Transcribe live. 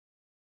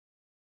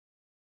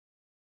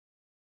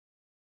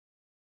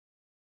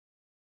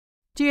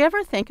Do you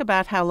ever think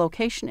about how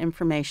location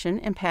information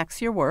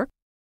impacts your work?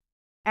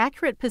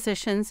 Accurate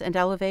positions and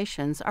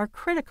elevations are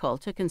critical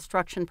to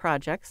construction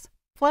projects,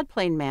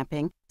 floodplain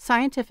mapping,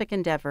 scientific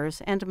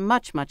endeavors, and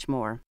much, much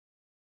more.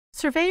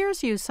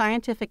 Surveyors use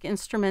scientific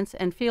instruments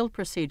and field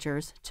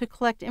procedures to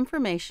collect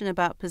information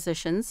about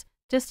positions,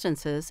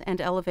 distances, and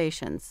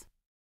elevations.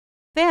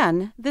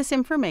 Then, this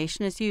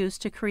information is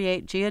used to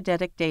create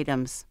geodetic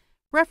datums,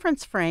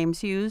 reference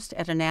frames used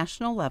at a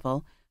national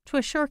level to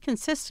assure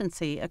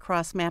consistency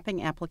across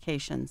mapping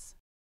applications.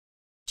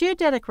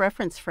 Geodetic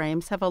reference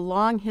frames have a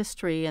long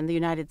history in the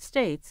United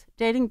States,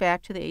 dating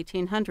back to the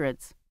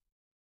 1800s.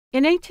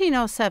 In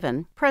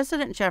 1807,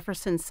 President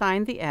Jefferson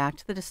signed the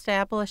act that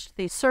established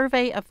the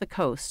Survey of the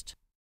Coast.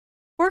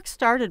 Work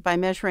started by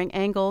measuring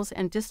angles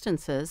and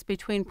distances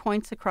between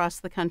points across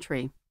the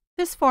country.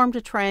 This formed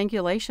a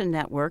triangulation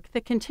network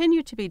that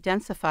continued to be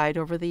densified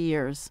over the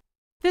years.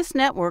 This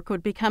network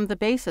would become the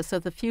basis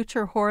of the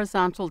future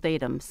horizontal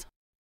datums.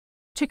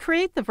 To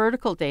create the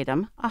vertical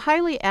datum, a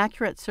highly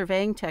accurate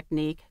surveying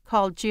technique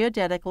called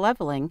geodetic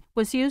leveling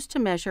was used to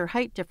measure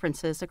height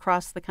differences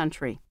across the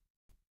country.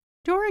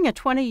 During a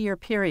 20-year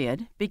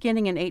period,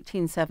 beginning in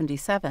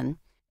 1877,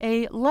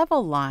 a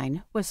level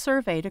line was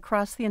surveyed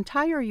across the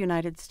entire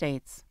United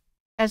States.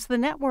 As the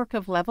network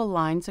of level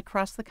lines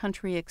across the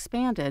country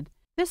expanded,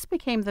 this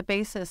became the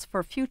basis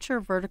for future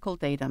vertical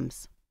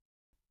datums.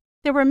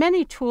 There were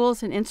many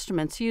tools and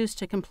instruments used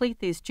to complete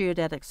these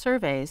geodetic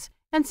surveys,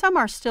 and some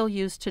are still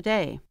used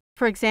today.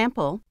 For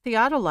example,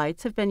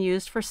 theodolites have been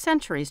used for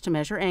centuries to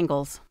measure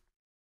angles.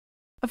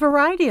 A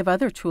variety of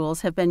other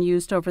tools have been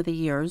used over the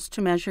years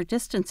to measure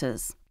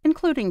distances,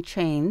 including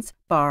chains,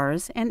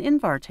 bars, and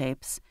invar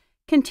tapes,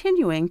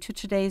 continuing to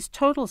today's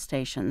total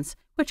stations,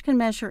 which can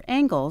measure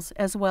angles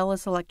as well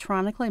as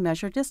electronically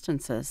measure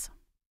distances.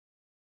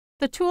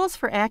 The tools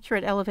for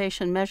accurate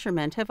elevation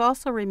measurement have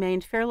also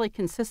remained fairly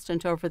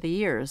consistent over the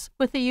years,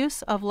 with the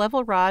use of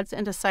level rods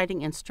and a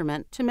sighting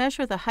instrument to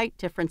measure the height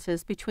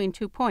differences between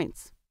 2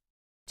 points.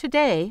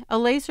 Today, a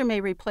laser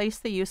may replace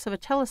the use of a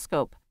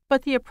telescope,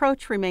 but the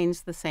approach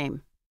remains the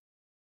same.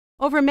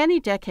 Over many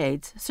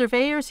decades,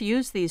 surveyors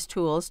used these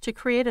tools to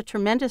create a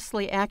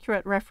tremendously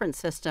accurate reference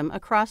system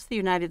across the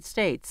United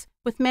States,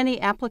 with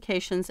many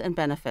applications and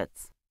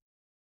benefits.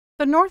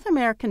 The North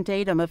American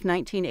datum of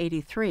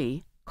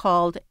 1983,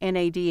 called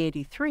NAD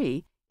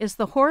 83, is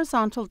the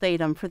horizontal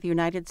datum for the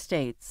United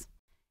States,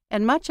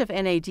 and much of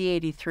NAD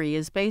 83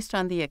 is based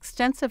on the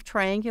extensive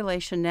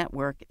triangulation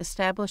network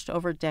established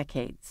over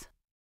decades.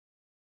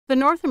 The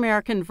North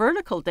American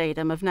vertical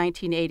datum of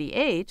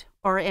 1988,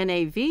 or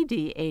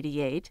NAVD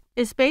 88,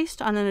 is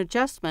based on an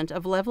adjustment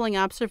of leveling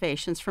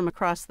observations from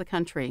across the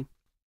country.